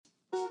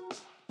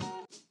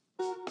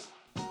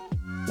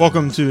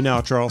Welcome to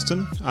Now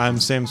Charleston. I'm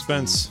Sam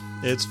Spence.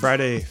 It's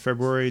Friday,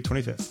 February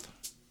 25th.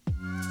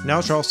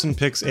 Now Charleston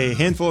picks a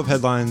handful of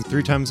headlines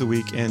 3 times a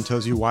week and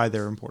tells you why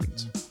they're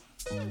important.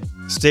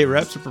 State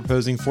reps are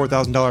proposing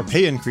 $4,000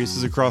 pay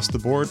increases across the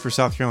board for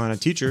South Carolina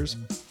teachers.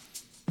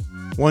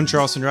 One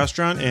Charleston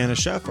restaurant and a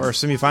chef are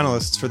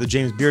semifinalists for the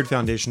James Beard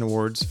Foundation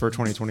Awards for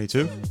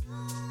 2022.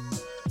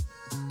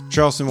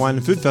 Charleston Wine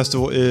and Food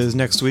Festival is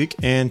next week,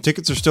 and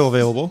tickets are still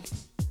available.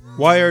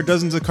 Why are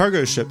dozens of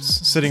cargo ships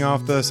sitting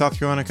off the South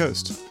Carolina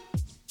coast?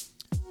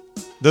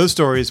 Those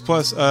stories,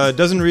 plus a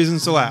dozen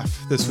reasons to laugh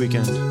this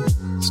weekend,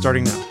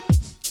 starting now.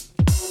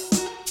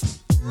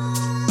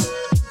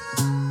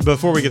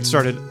 Before we get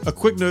started, a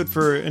quick note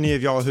for any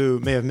of y'all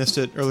who may have missed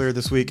it earlier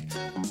this week.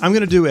 I'm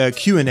going to do a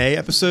Q&A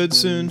episode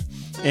soon,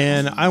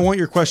 and I want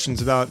your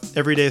questions about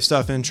everyday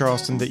stuff in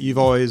Charleston that you've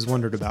always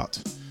wondered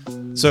about.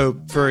 So,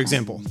 for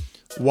example,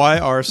 why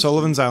are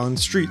Sullivan's Island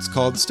streets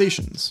called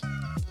stations?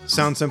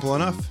 Sounds simple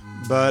enough,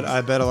 but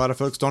I bet a lot of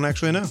folks don't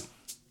actually know.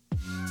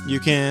 You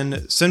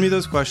can send me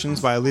those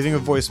questions by leaving a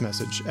voice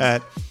message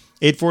at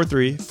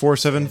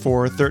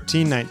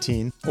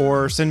 843-474-1319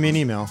 or send me an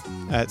email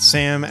at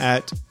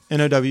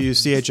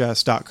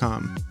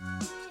sam@nowchs.com.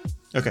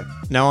 Okay,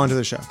 now on to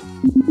the show.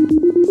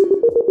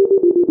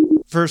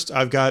 First,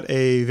 I've got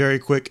a very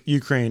quick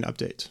Ukraine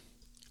update.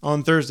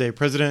 On Thursday,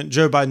 President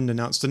Joe Biden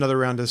announced another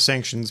round of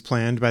sanctions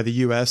planned by the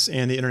U.S.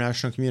 and the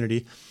international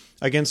community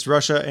against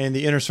Russia and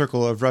the inner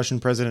circle of Russian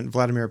President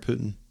Vladimir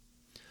Putin.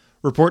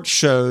 Reports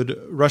showed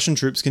Russian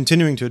troops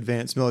continuing to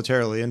advance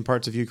militarily in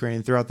parts of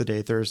Ukraine throughout the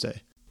day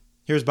Thursday.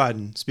 Here's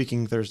Biden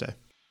speaking Thursday.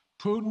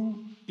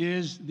 Putin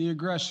is the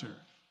aggressor.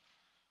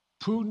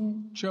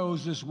 Putin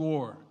chose this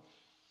war,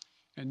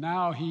 and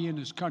now he and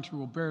his country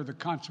will bear the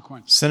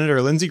consequences.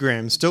 Senator Lindsey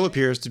Graham still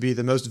appears to be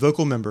the most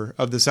vocal member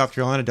of the South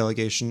Carolina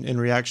delegation in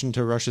reaction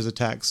to Russia's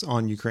attacks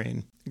on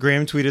Ukraine.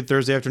 Graham tweeted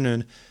Thursday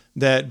afternoon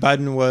that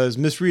Biden was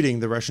misreading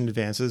the Russian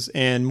advances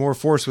and more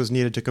force was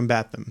needed to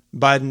combat them.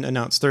 Biden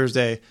announced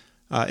Thursday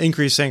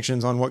increased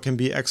sanctions on what can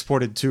be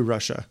exported to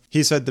Russia.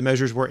 He said the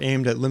measures were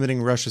aimed at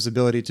limiting Russia's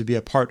ability to be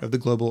a part of the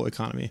global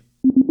economy.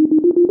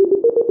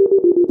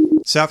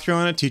 South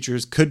Carolina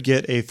teachers could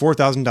get a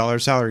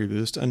 $4,000 salary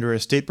boost under a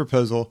state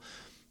proposal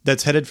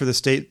that's headed for the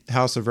State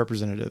House of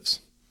Representatives.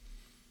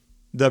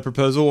 The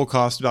proposal will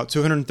cost about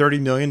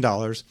 $230 million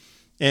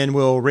and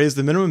will raise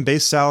the minimum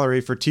base salary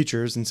for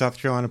teachers in South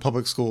Carolina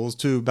public schools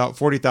to about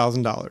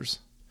 $40,000.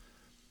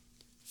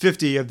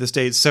 50 of the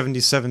state's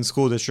 77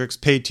 school districts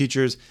pay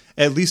teachers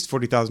at least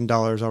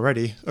 $40,000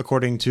 already,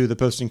 according to the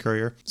Post and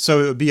Courier, so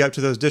it would be up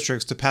to those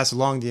districts to pass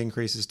along the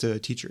increases to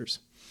teachers.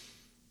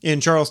 In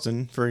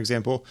Charleston, for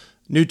example,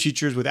 new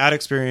teachers without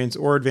experience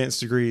or advanced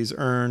degrees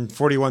earn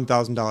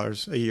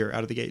 $41,000 a year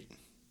out of the gate.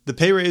 The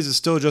pay raise is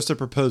still just a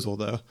proposal,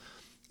 though.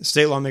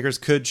 State lawmakers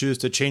could choose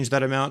to change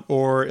that amount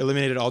or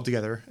eliminate it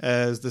altogether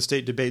as the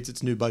state debates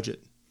its new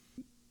budget.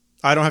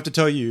 I don't have to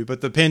tell you,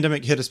 but the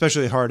pandemic hit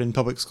especially hard in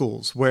public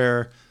schools,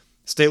 where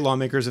state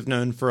lawmakers have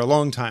known for a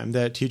long time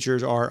that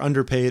teachers are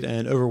underpaid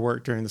and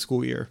overworked during the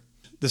school year.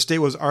 The state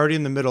was already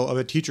in the middle of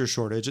a teacher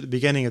shortage at the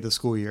beginning of the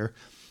school year,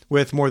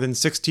 with more than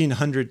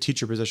 1,600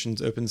 teacher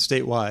positions open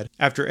statewide,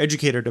 after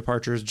educator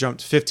departures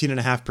jumped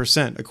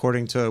 15.5%,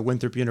 according to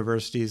Winthrop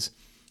University's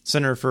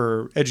Center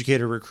for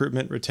Educator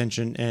Recruitment,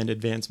 Retention, and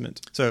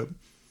Advancement. So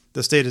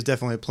the state is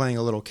definitely playing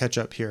a little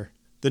catch-up here.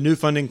 The new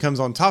funding comes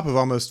on top of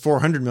almost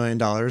 $400 million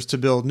to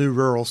build new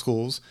rural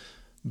schools,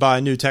 buy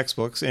new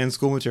textbooks and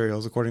school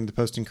materials, according to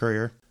Post and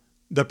Courier.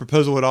 The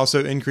proposal would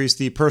also increase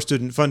the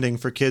per-student funding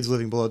for kids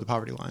living below the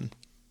poverty line.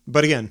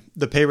 But again,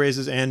 the pay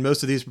raises and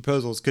most of these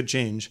proposals could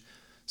change,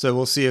 so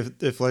we'll see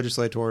if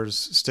legislators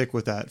stick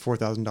with that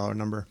 $4,000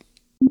 number.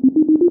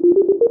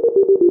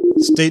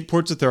 State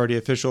Ports Authority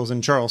officials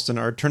in Charleston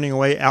are turning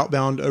away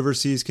outbound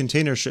overseas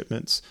container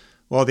shipments,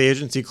 while the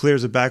agency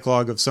clears a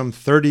backlog of some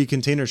 30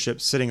 container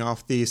ships sitting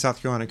off the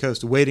South Carolina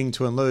coast waiting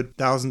to unload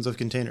thousands of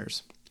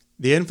containers.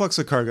 The influx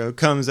of cargo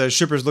comes as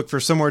shippers look for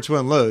somewhere to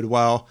unload,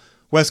 while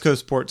West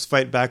Coast ports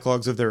fight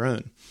backlogs of their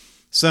own.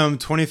 Some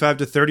 25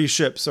 to 30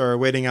 ships are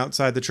waiting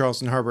outside the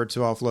Charleston harbor to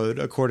offload,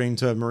 according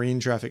to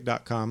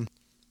marinetraffic.com.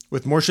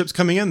 With more ships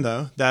coming in,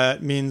 though,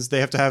 that means they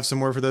have to have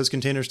somewhere for those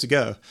containers to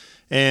go.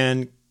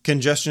 And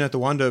congestion at the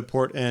Wando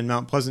port and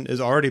Mount Pleasant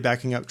is already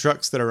backing up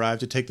trucks that arrive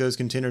to take those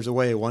containers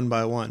away one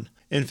by one.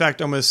 In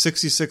fact, almost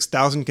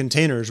 66,000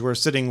 containers were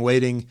sitting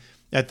waiting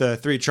at the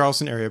 3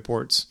 Charleston area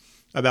ports,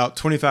 about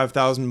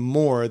 25,000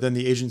 more than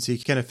the agency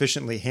can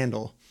efficiently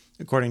handle,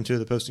 according to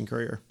the Post and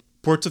Courier.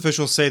 Ports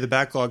officials say the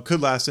backlog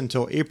could last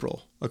until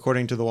April,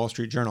 according to the Wall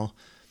Street Journal.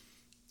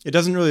 It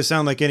doesn't really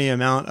sound like any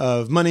amount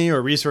of money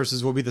or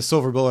resources will be the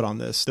silver bullet on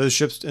this. Those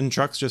ships and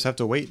trucks just have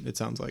to wait, it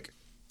sounds like.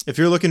 If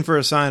you're looking for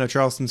a sign of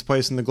Charleston's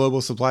place in the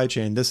global supply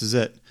chain, this is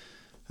it.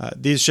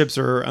 These ships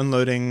are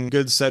unloading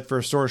goods set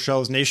for store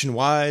shelves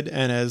nationwide,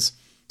 and as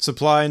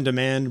supply and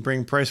demand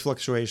bring price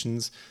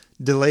fluctuations,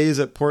 delays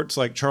at ports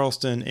like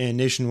Charleston and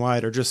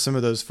nationwide are just some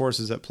of those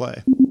forces at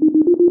play.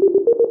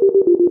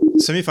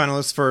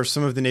 Semifinalists for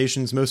some of the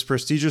nation's most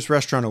prestigious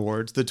restaurant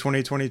awards, the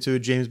 2022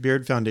 James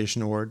Beard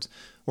Foundation Awards,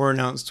 were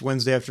announced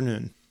Wednesday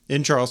afternoon.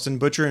 In Charleston,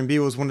 Butcher & Bee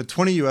was one of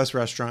 20 U.S.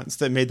 restaurants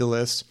that made the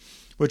list,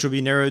 which will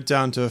be narrowed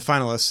down to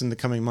finalists in the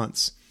coming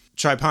months.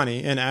 Chai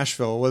Pani in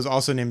Asheville was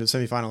also named a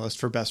semifinalist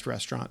for Best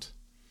Restaurant.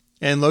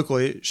 And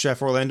locally,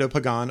 Chef Orlando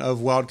Pagan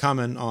of Wild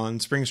Common on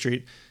Spring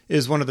Street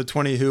is one of the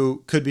 20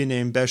 who could be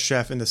named Best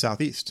Chef in the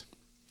Southeast.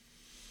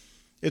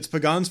 It's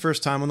Pagan's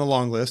first time on the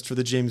long list for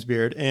the James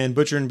Beard and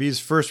Butcher & Bee's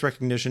first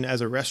recognition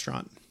as a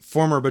restaurant.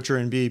 Former Butcher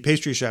 & Bee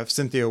pastry chef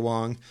Cynthia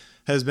Wong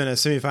has been a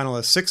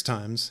semifinalist 6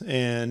 times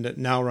and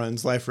now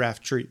runs Life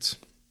Raft Treats.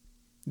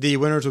 The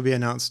winners will be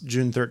announced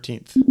June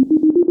 13th.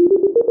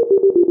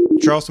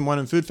 Charleston Wine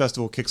and Food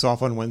Festival kicks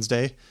off on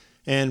Wednesday,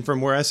 and from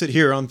where I sit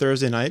here on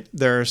Thursday night,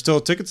 there are still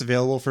tickets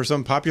available for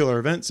some popular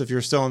events if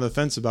you're still on the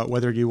fence about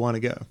whether you want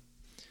to go.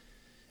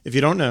 If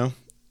you don't know,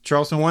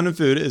 Charleston Wine and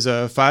Food is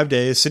a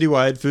 5-day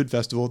citywide food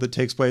festival that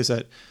takes place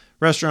at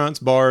restaurants,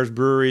 bars,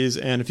 breweries,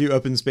 and a few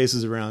open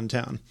spaces around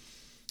town.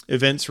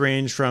 Events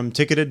range from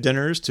ticketed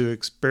dinners to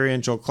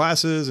experiential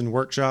classes and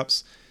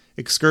workshops,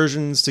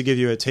 excursions to give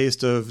you a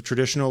taste of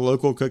traditional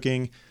local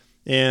cooking,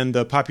 and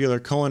the popular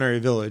Culinary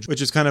Village,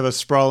 which is kind of a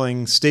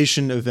sprawling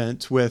station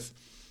event with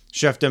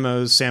chef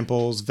demos,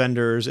 samples,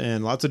 vendors,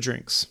 and lots of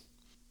drinks.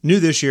 New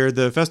this year,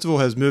 the festival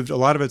has moved a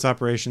lot of its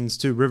operations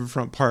to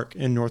Riverfront Park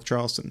in North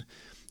Charleston,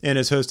 and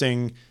is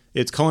hosting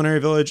its Culinary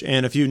Village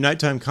and a few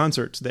nighttime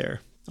concerts there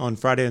on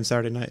Friday and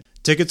Saturday night.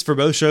 Tickets for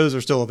both shows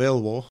are still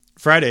available.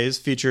 Fridays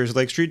features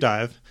Lake Street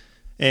Dive,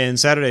 and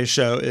Saturday's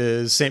show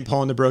is St.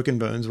 Paul and the Broken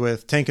Bones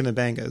with Tank and the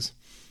Bangas.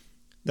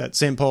 That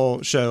St.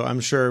 Paul show, I'm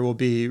sure, will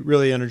be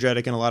really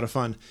energetic and a lot of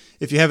fun.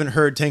 If you haven't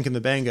heard Tank and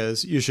the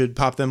Bangas, you should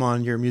pop them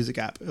on your music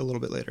app a little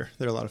bit later.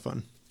 They're a lot of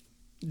fun.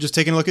 Just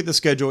taking a look at the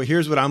schedule,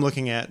 here's what I'm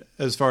looking at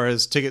as far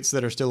as tickets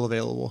that are still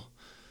available.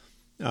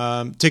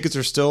 Tickets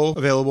are still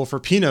available for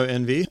Pinot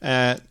Envy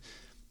at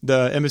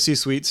the Embassy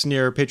Suites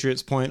near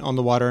Patriots Point on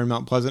the water in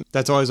Mount Pleasant.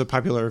 That's always a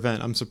popular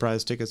event. I'm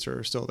surprised tickets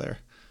are still there.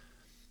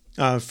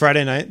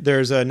 Friday night,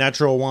 there's a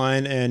natural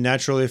wine and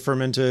naturally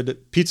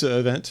fermented pizza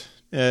event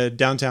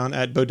downtown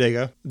at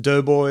Bodega.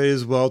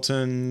 Doughboys,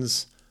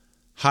 Weltons,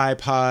 High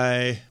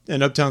Pie,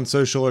 and Uptown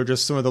Social are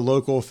just some of the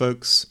local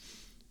folks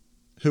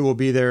who will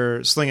be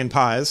there slinging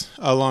pies,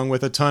 along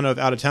with a ton of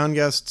out-of-town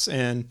guests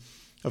and,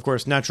 of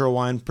course, natural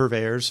wine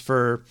purveyors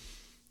for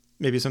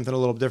maybe something a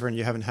little different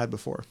you haven't had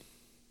before.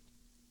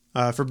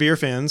 For beer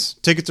fans,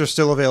 tickets are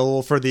still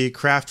available for the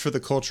Craft for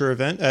the Culture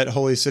event at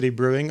Holy City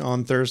Brewing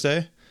on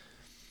Thursday,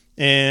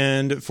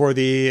 and for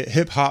the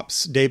Hip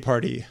Hops Day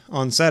Party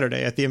on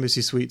Saturday at the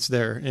Embassy Suites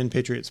there in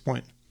Patriots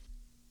Point.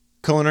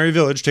 Culinary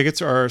Village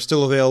tickets are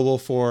still available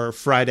for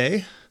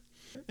Friday,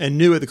 and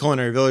new at the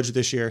Culinary Village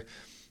this year,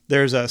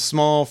 there's a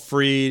small,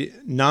 free,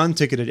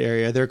 non-ticketed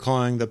area they're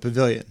calling the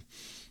Pavilion.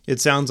 It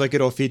sounds like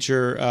it'll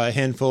feature a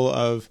handful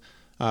of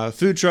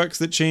food trucks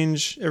that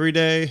change every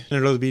day, and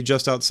it'll be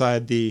just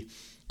outside the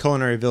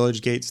Culinary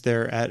Village gates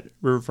there at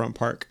Riverfront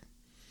Park.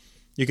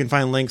 You can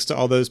find links to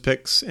all those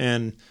picks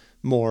and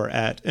more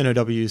at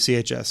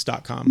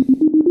nowchs.com.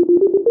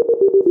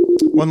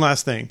 One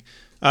last thing.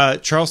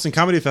 Charleston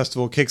Comedy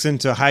Festival kicks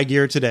into high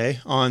gear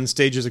today on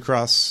stages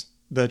across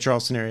the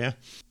Charleston area.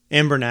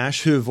 Amber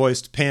Nash, who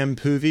voiced Pam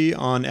Poovey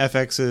on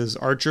FX's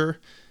Archer,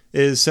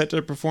 is set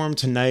to perform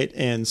tonight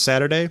and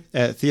Saturday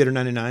at Theater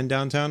 99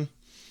 downtown.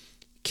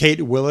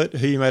 Kate Willett,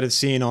 who you might have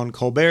seen on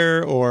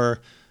Colbert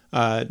or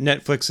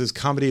Netflix's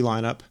comedy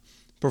lineup,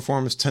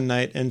 performs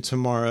tonight and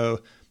tomorrow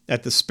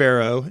at the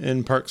Sparrow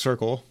in Park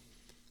Circle.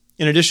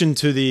 In addition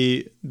to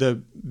the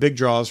big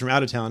draws from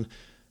out of town,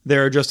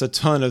 there are just a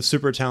ton of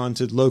super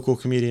talented local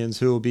comedians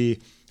who will be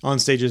on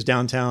stages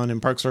downtown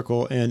in Park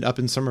Circle and up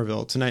in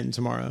Somerville tonight and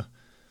tomorrow.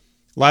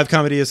 Live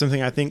comedy is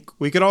something I think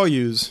we could all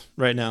use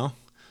right now.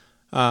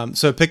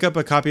 So pick up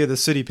a copy of the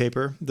City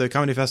Paper. The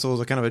Comedy Festival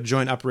is a kind of a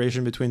joint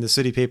operation between the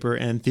City Paper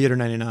and Theater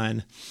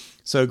 99.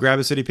 So grab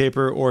a City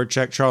Paper or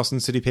check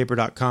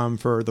charlestoncitypaper.com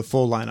for the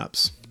full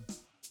lineups.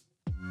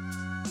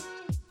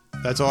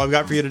 That's all I've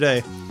got for you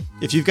today.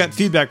 If you've got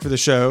feedback for the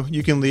show,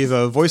 you can leave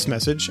a voice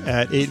message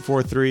at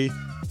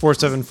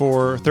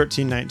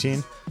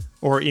 843-474-1319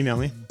 or email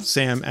me,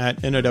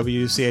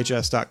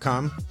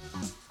 sam@nowchs.com.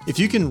 If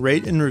you can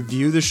rate and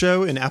review the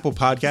show in Apple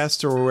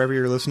Podcasts or wherever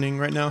you're listening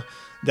right now,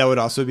 that would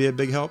also be a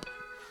big help.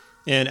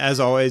 And as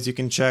always, you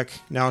can check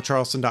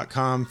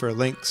nowcharleston.com for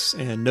links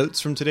and notes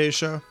from today's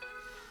show.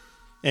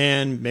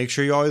 And make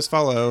sure you always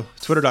follow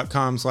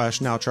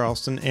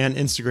twitter.com/nowcharleston and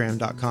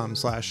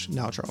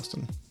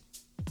instagram.com/nowcharleston.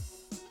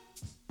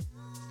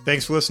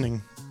 Thanks for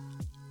listening.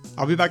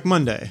 I'll be back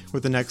Monday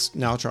with the next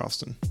Now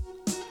Charleston.